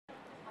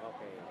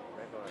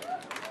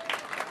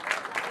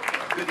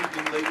Good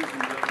evening, ladies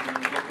and gentlemen,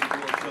 and welcome to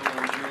our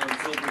show here on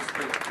Silver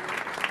Spring.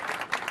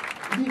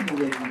 Good evening,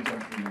 ladies and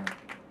gentlemen.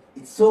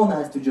 It's so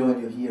nice to join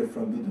you here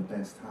from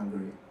Budapest,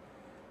 Hungary.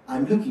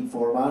 I'm looking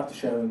forward to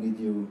sharing with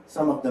you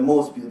some of the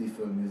most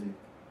beautiful music,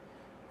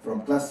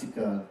 from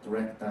classical to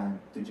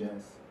ragtime to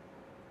jazz.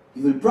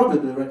 You will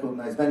probably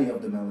recognize many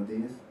of the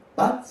melodies,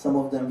 but some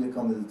of them will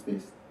come with a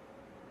twist.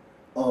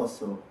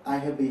 Also, I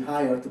have been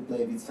hired to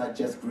play with such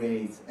jazz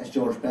greats as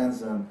George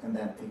Benson and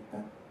Ed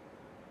Tickman.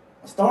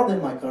 I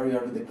started my career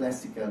with the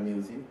classical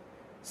music,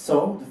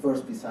 so the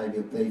first piece I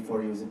will play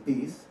for you is a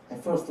piece I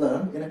first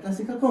learned in a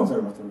classical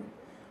conservatory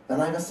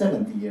when I was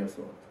 70 years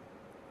old.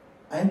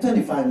 I am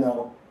 25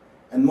 now,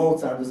 and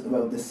Mozart was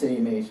about the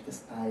same age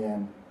as I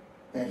am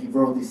when he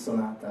wrote this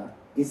sonata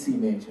in C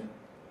major.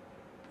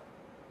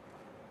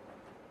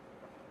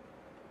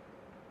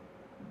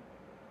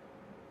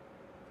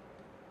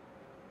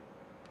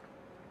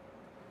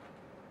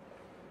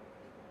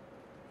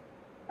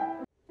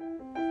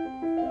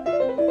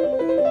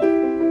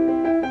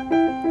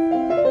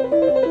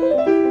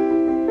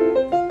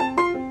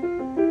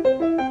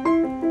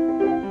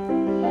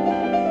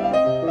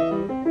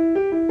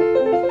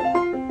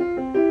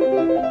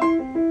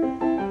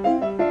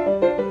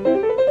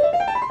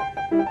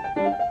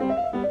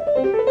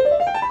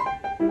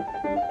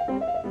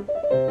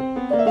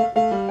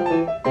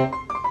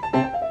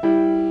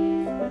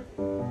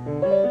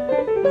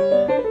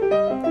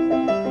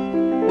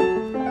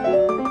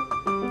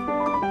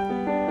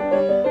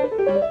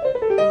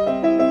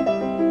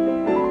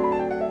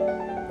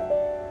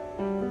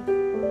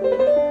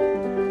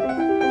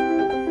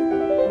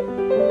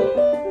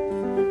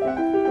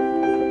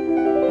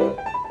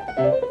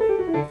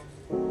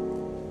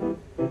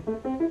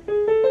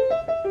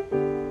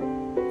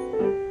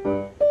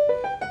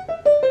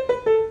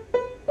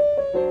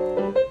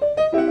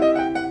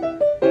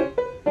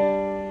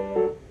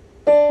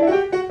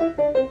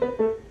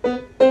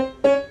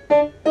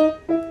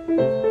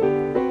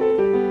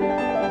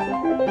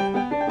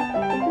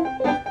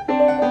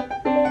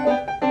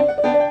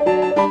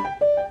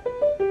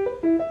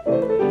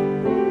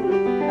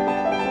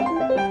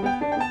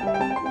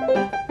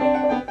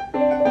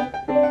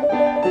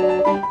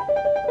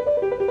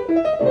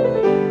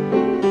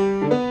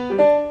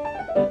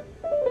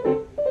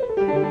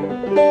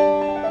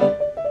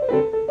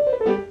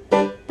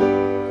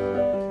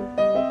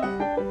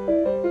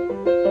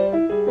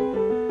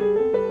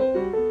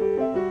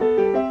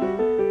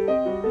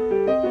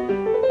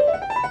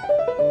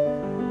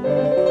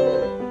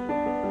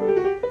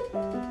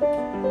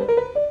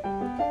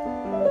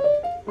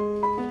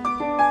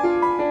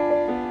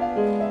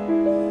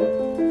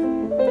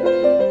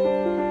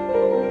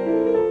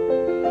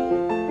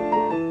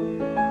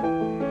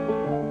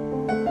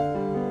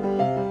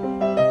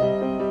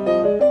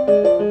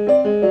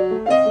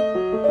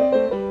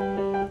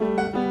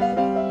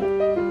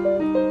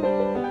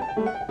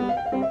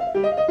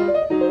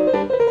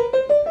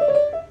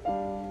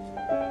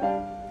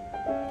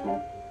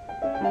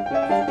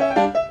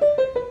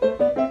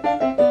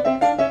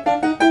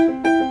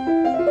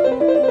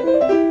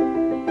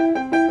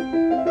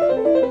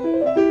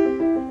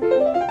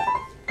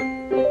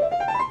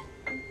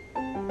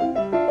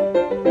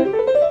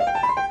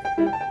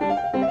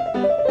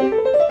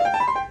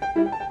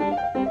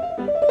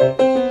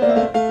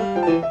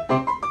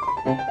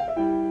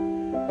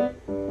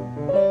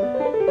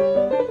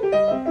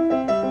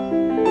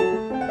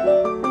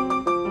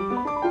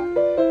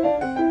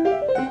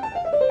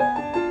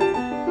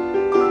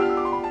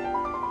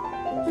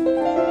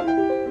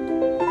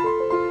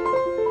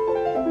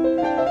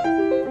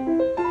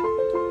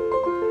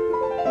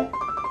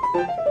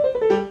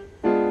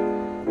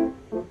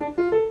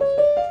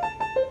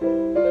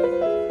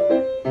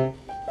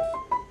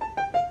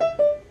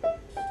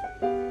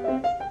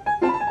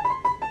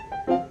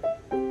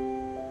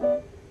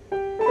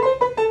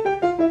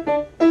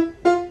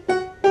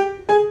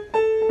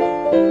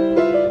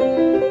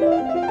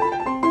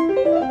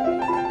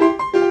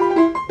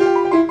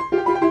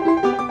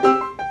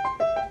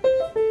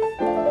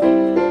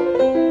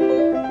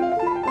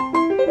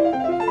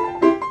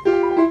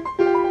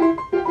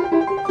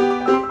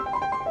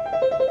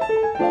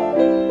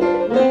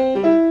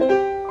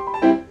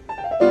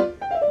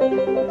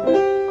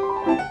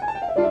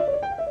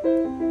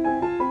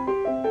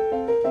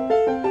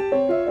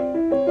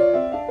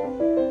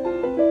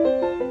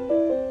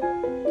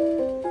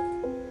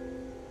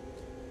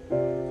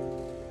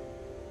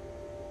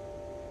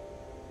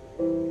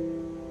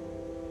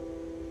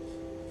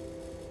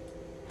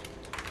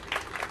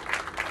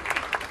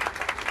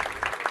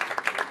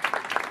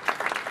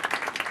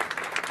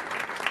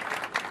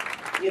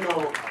 You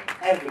know,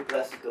 every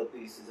classical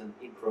piece is an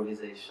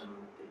improvisation on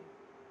a theme,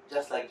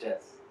 just like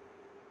jazz.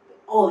 The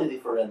only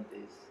difference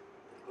is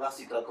the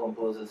classical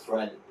composers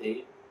write the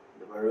theme,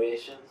 the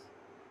variations,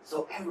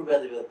 so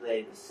everybody will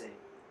play the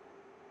same.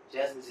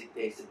 Jazz music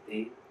takes a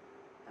theme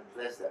and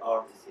lets the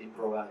artist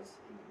improvise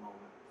in the moment.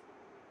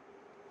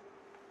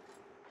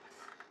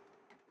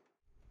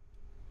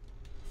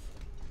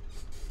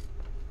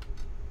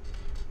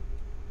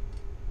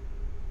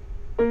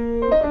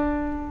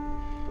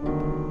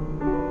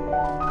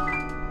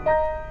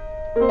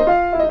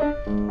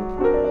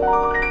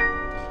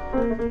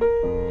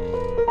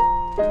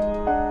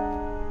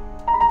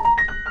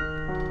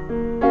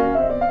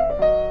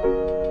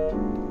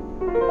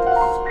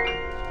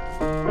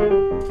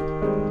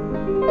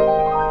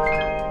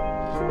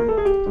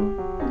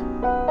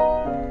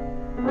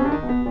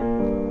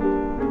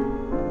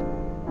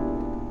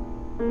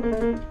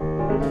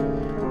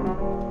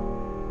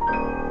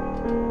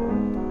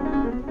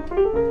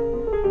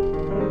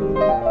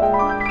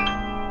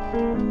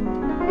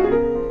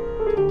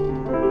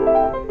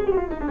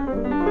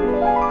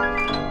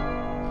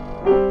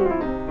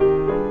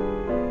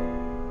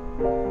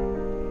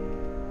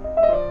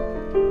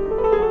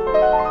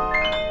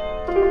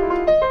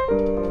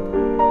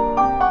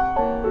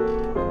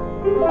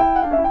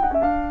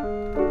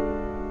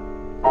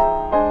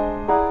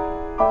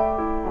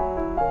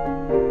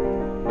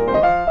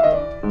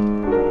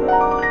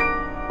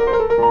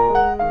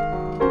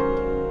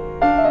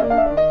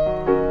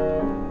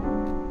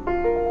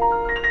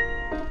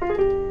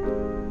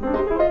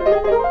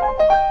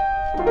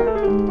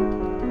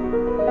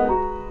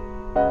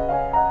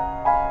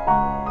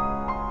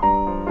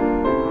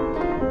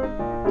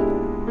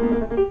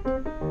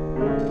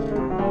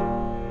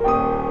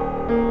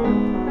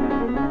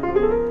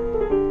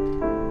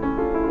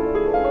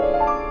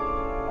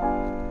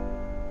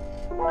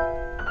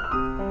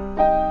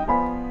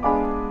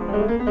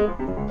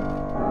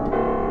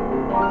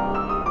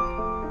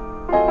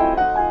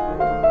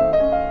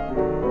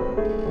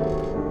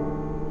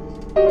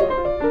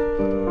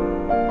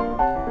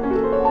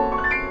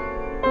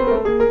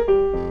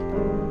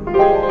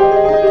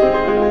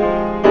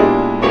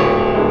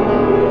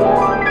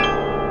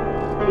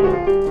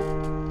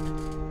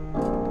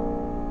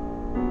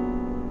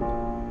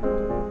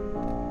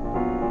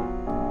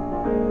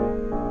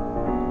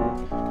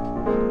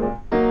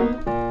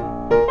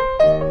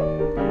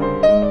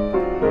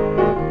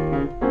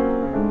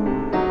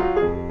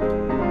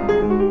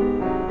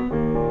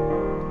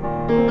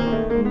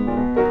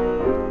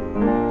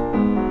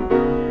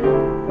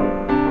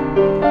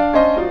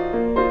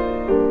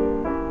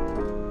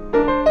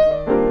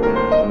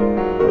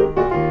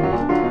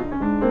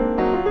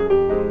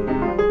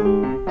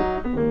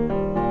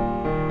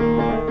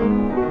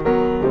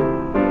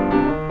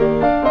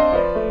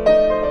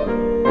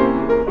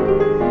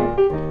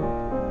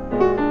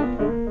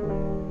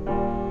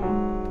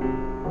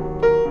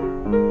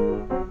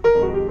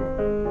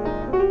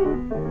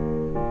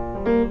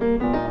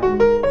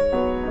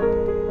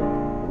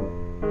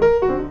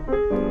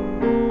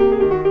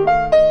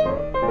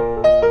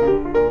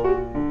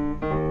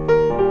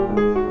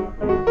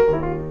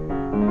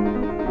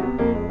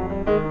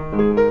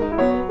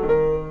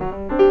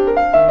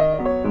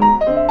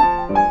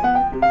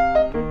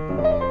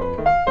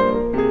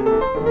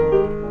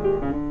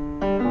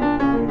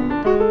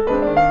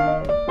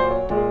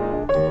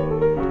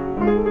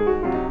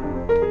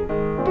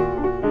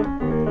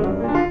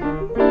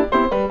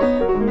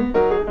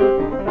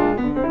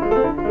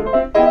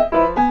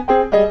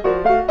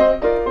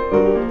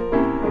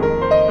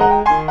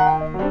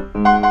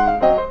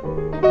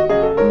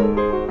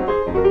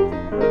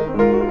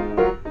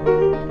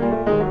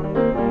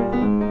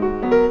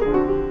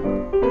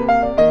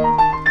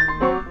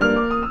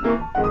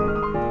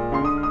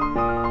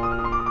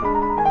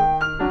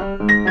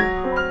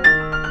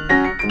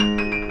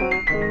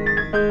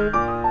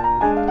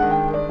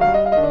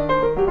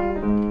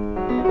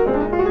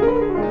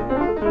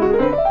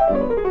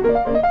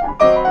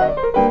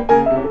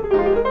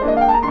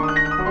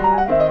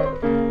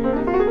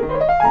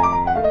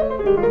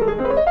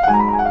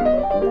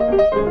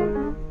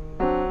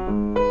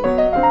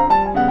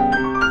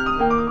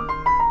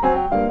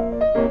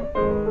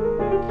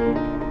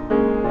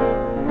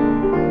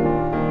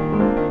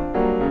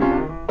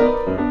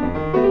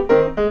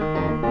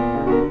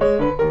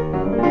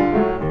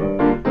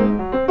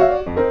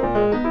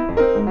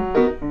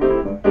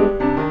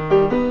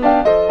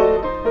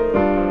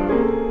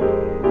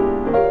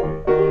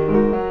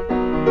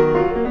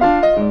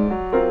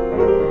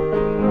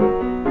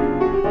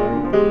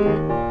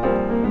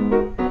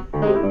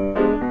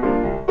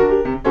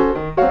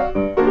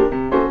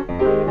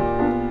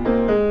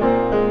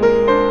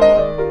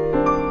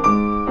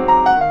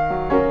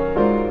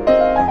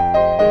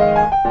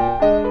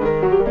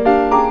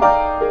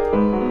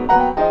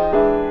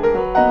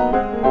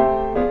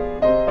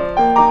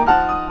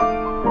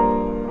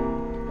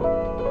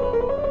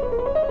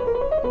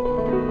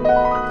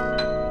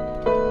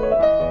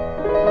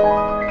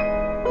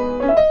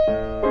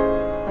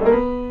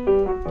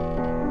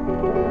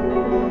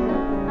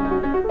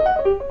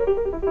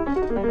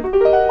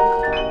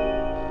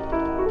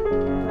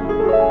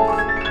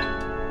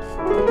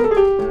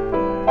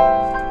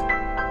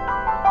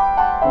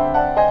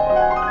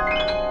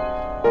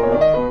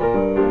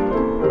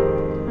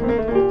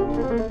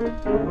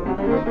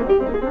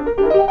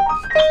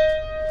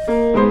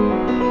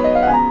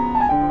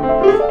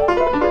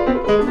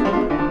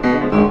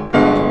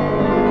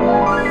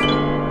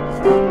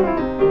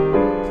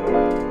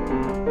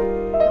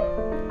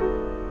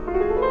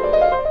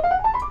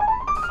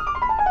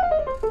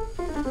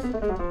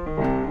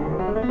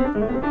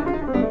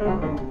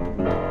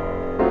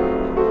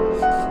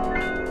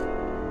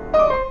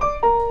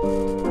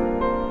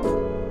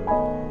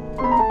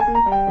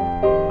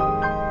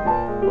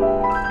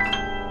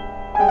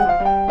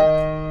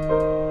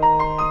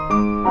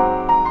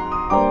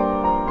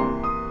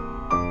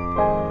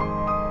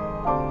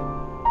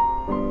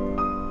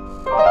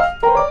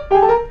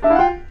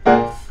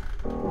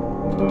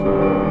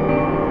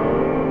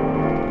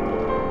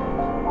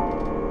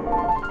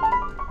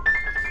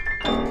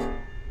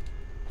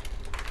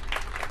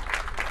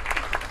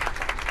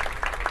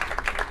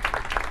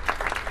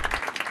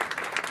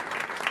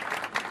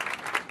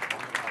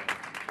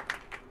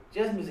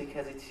 Jazz music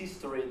has its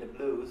history in the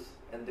blues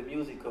and the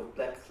music of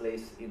black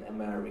slaves in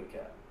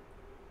America.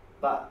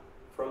 But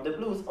from the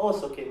blues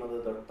also came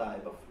another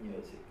type of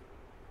music,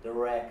 the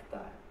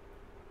ragtime.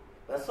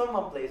 When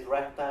someone plays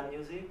ragtime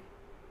music,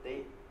 they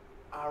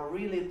are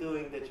really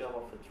doing the job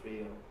of a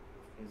trio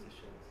of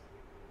musicians.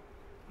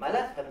 My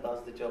left hand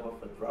does the job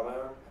of a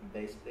drummer and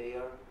bass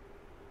player,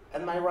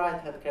 and my right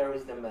hand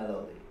carries the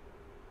melody.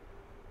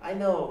 I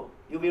know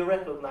you will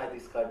recognize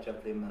this Scott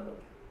Joplin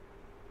melody.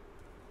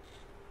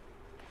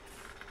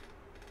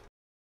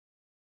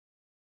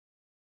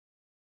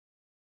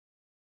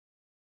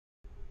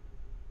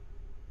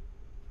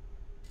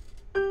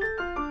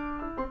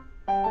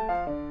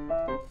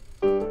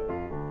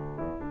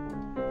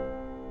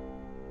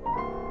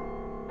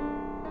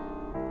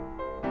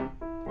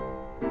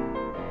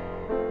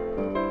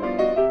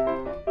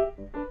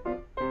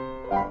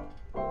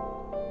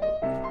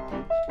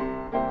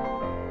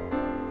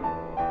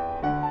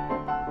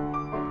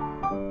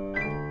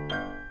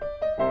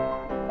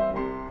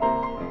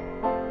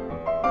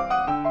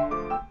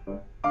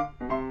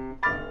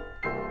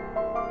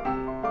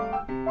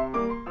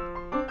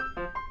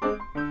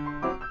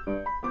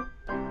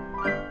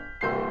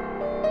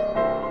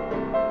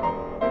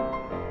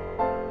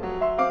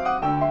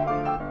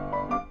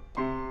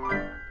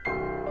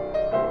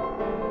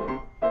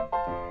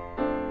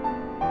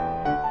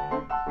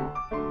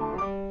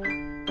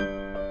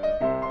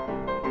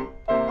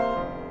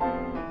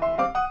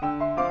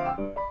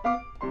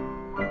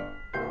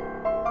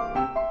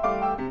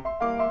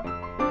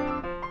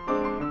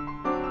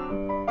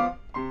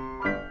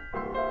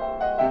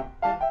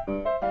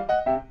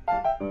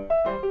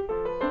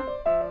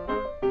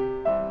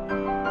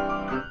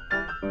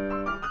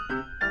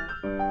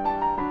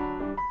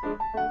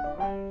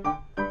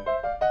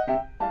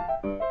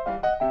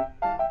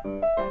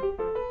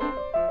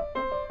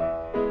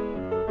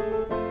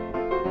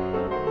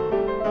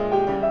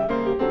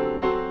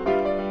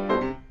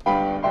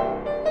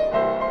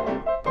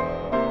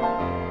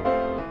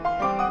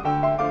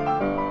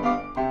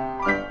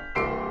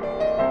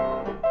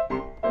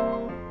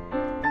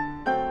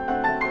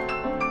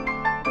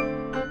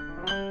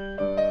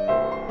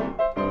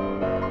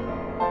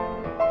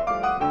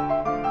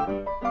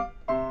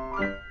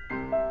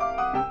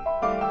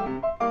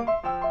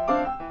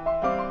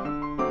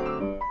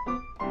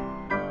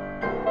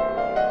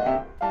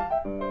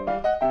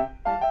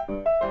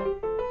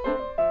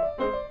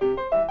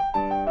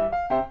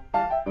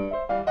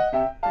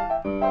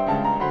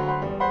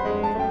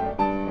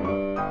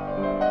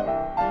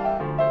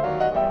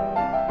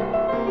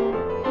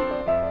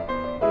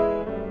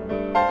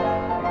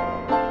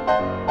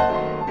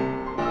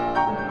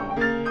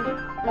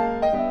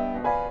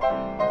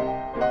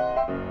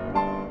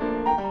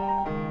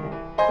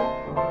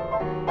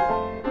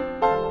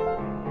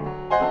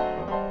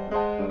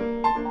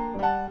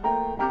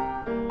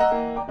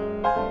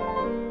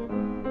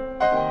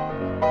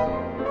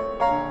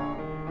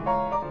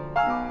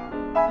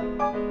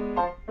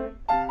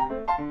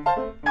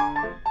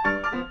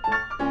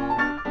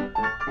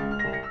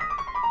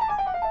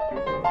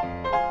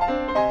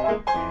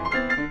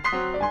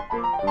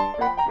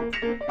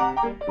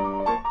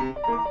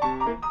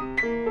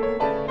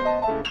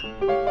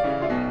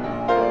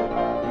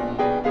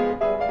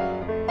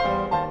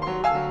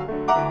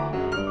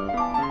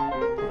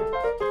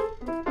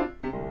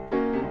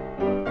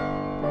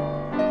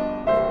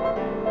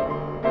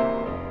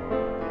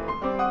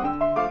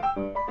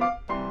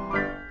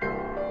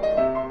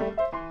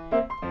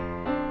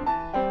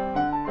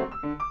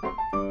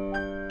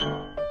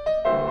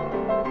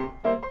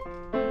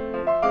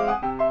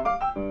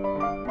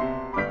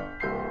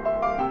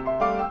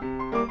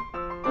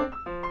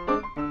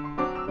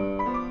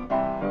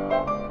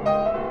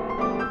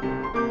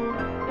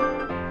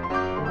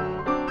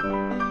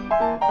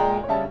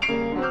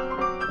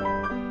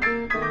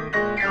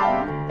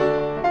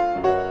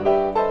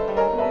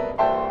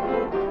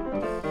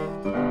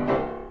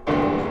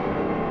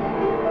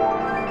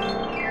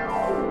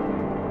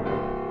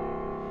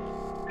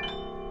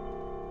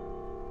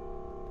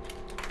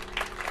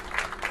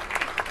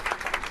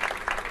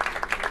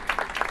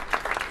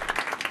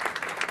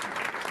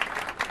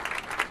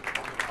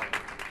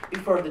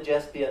 Before the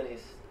jazz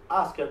pianist,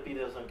 Oscar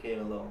Peterson came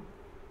along.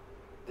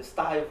 The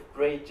style of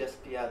great jazz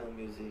piano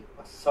music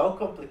was so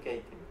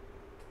complicated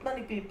that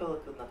many people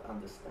could not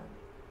understand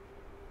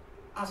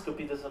it. Oscar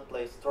Peterson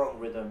plays strong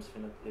rhythms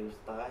in a clear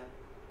style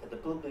that the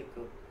public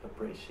could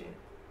appreciate.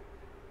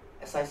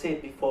 As I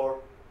said before,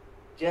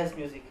 jazz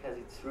music has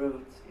its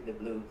roots in the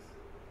blues,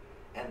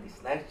 and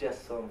this next jazz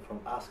song from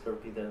Oscar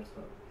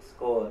Peterson is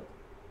called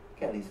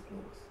Kelly's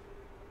Blues.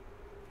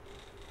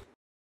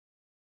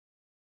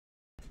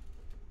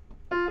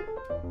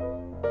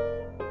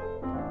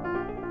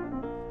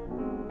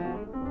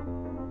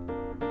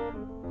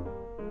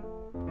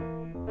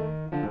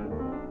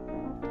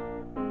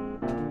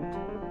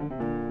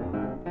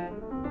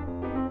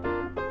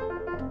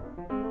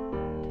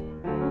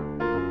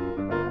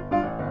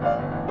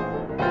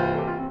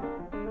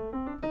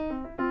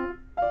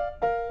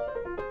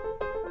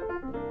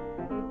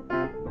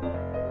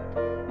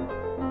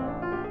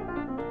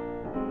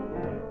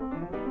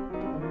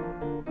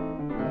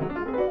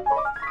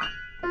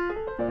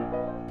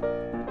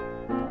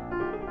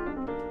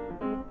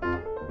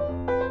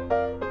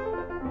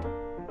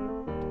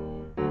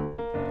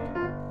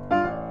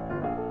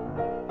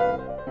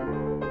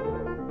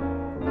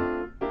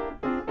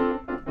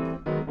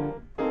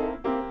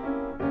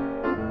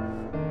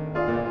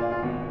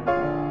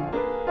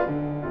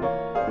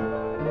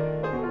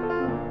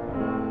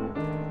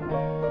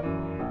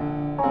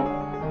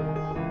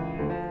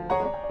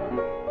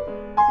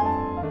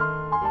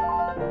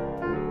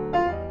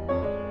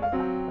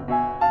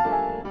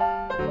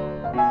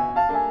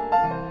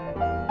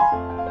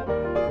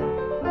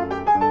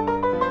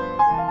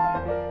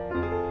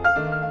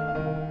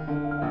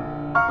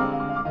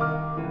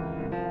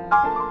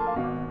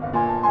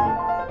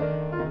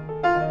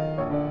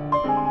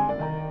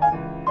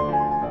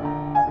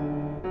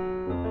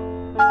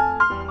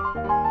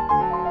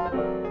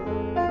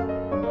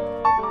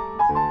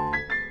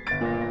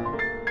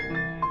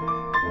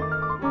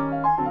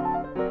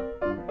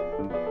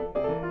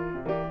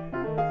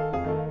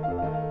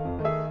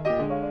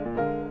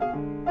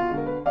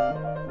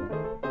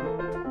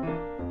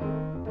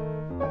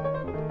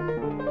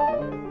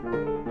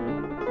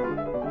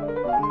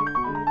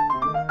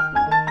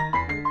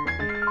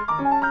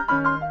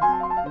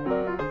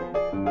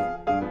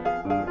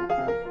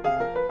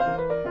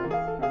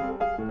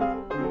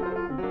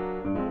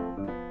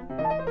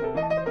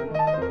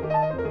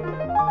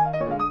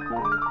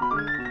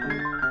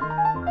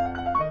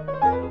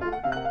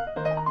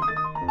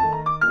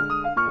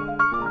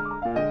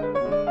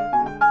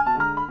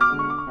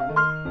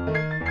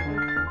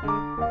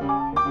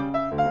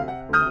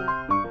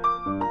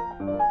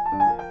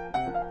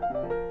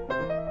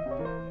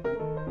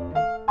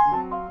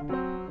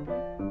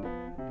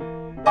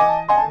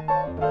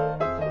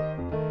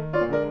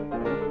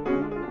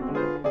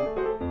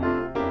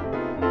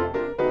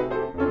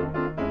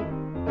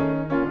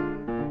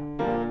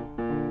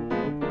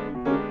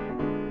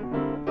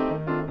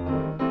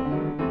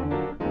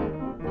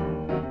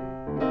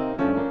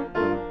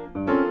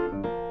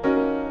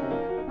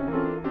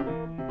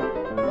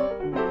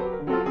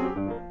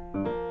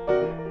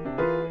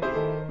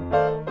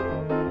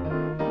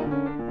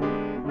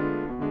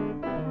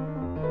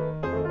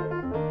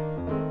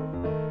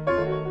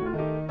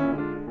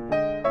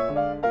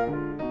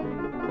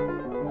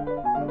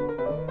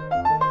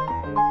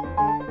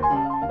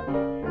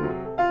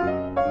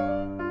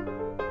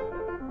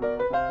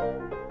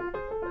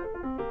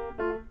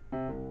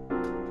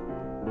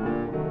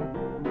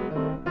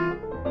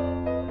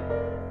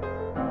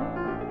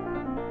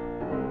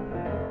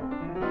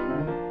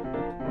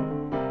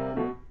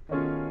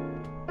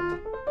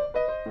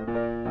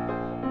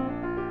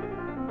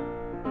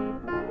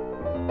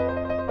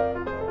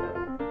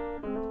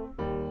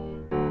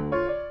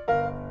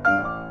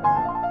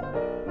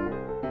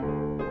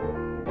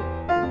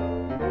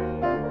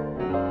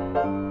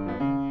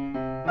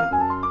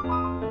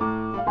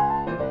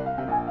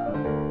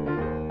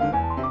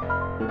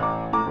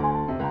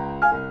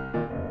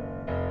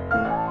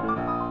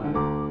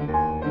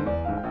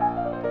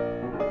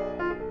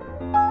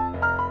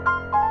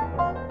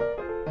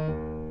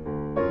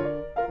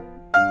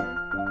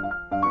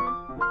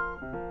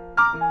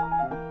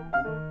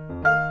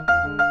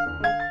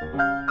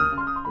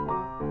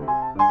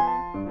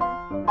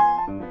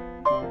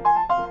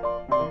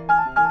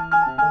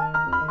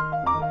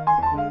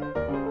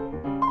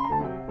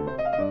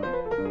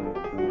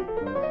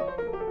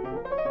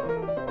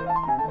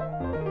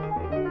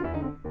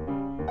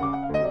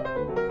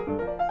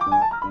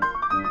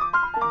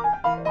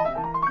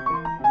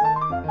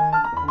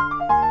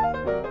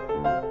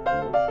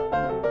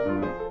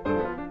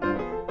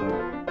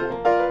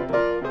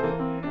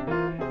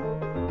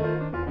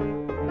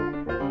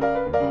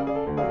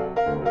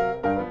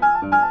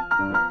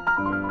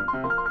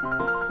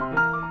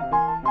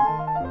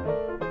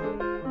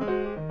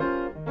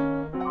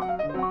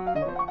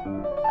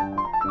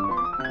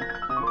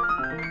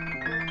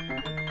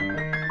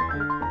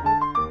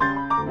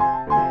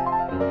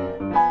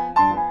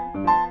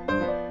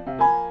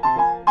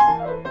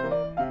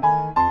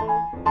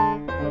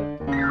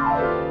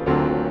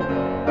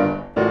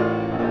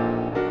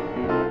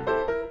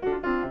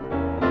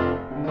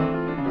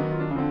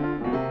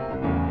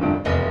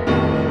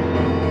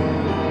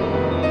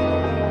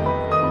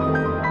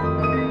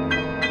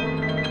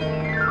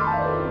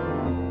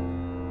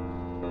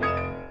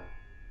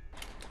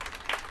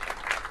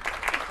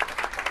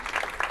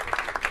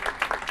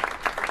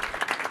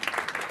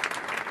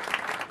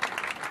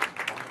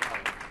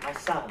 My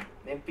son,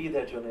 named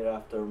Peter Jr.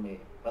 after me,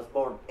 was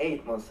born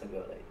 8 months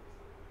ago, ladies.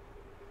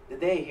 The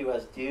day he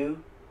was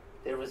due,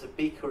 there was a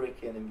big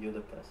hurricane in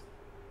Budapest,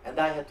 and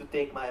I had to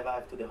take my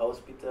wife to the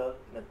hospital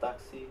in a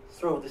taxi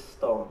through the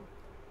storm.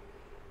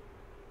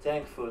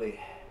 Thankfully,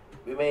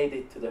 we made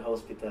it to the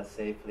hospital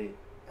safely,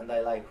 and I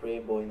like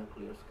rainbow in a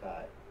clear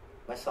sky.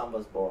 My son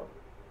was born.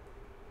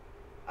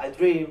 I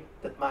dream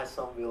that my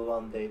son will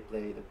one day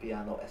play the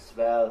piano as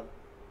well,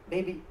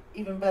 maybe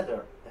even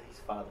better than his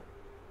father.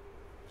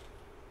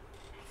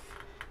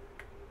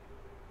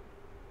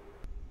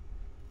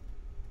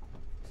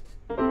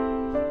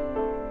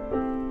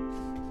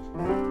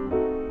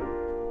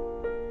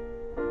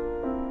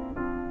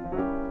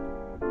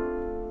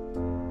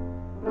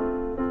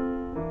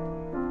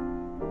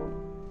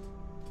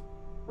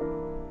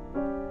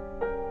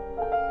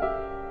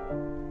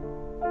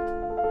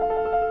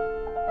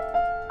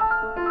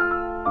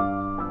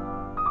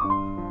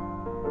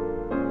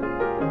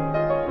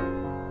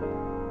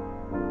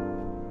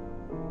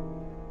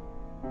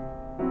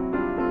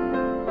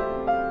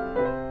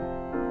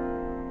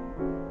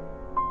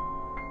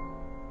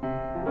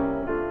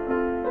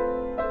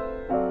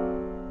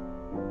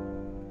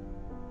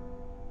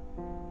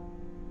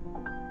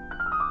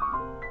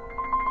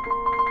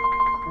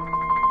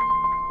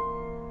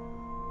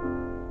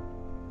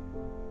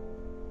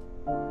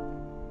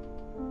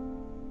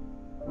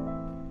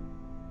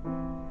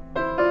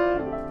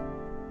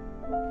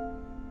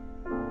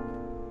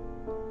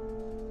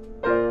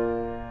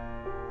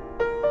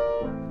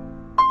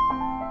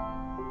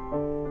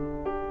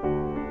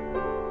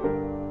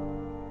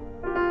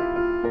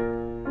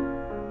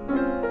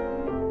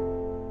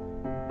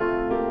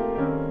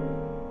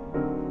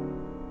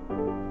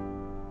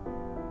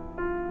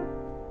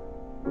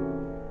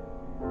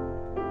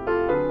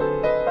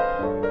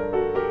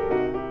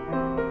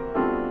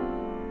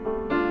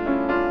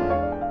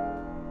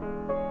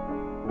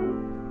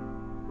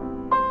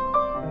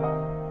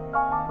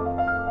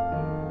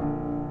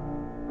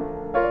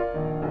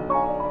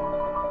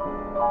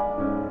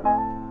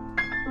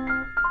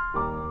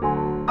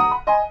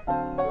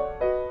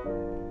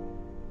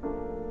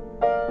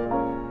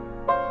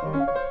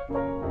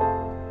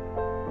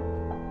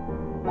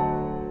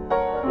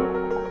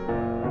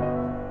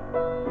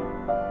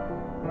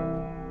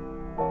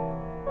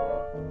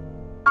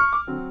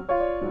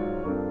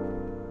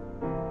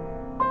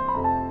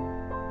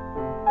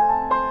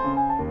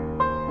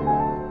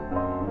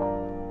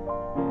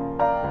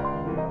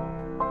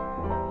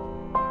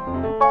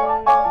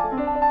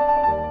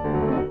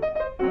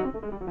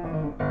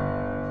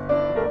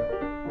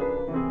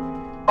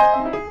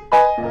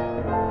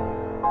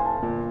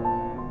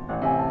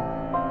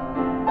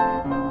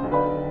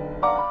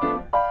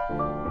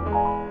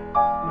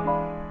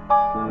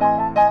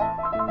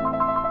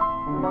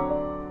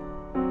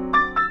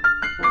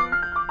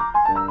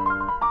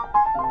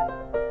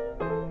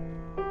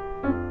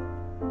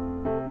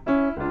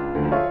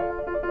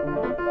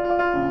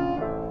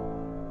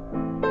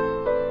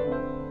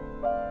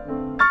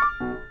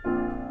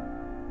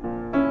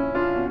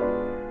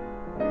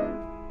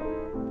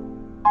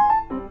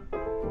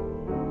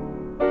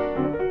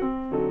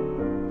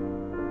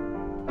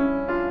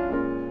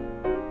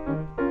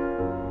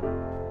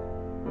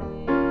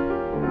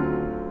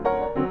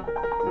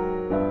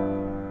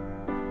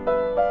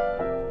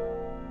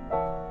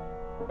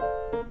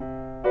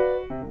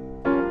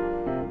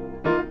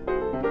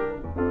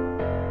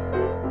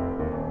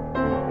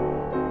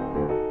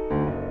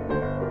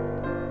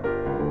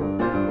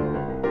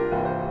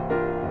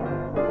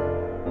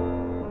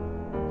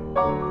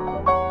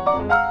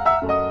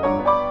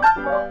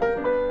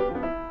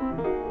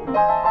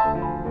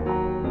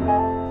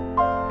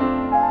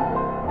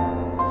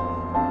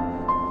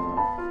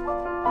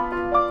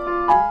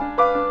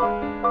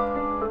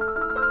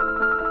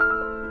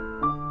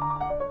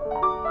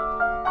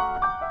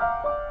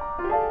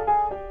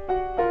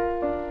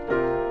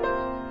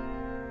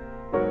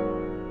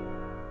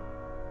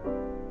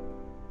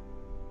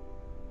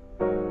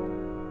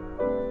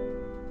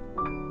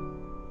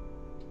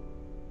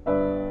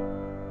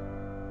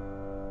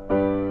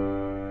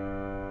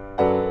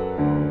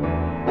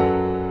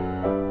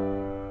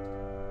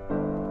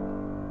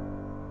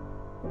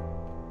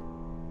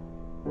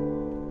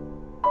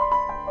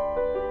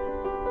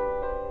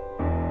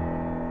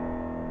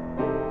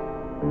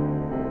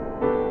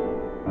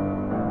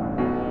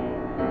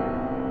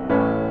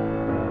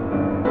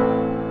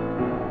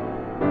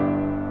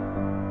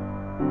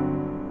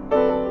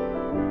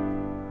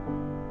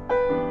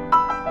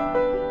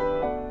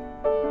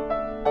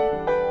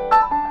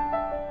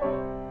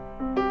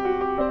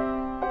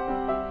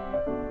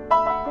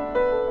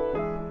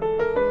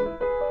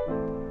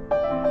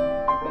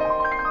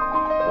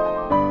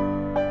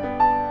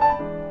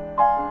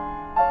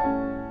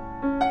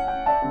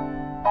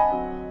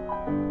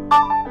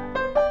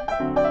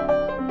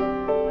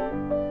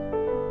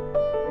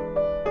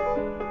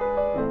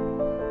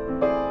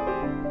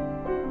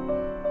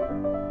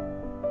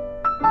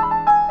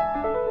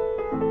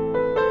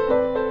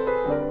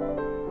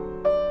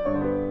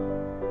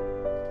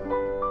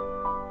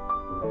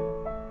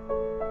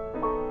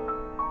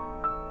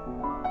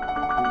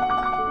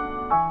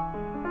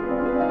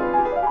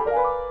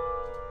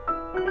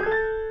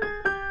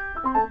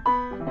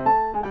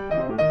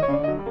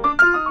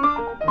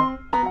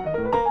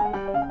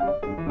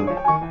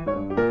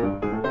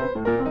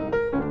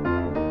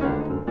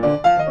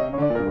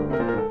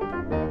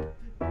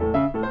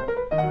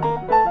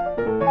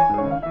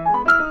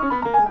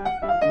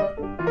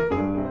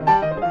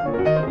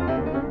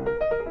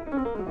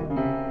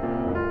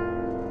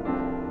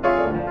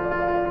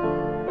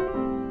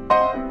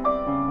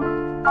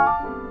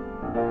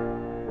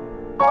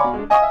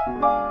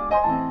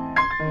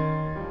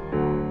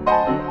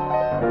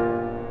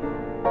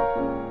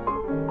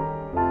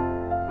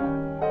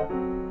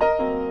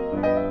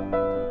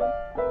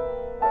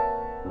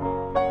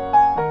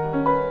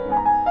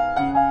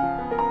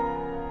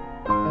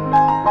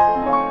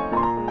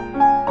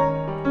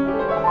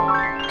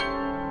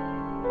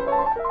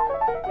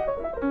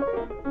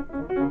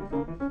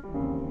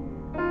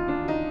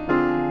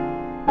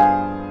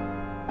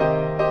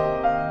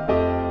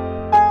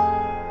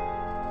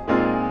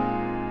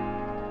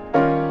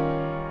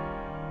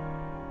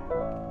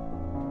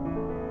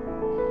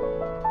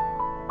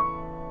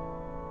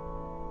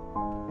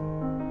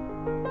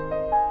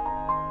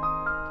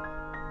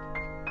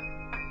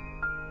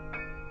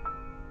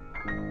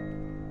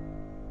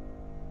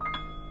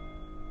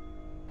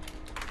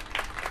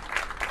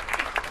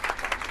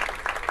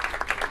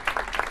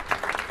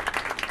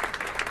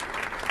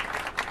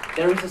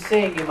 There is a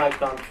saying in my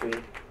country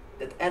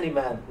that any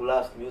man who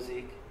loves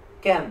music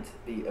can't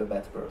be a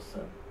bad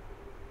person.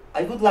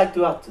 I would like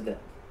to add to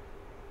that.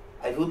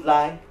 I would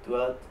like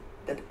to add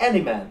that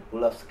any man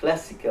who loves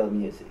classical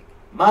music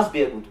must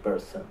be a good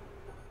person.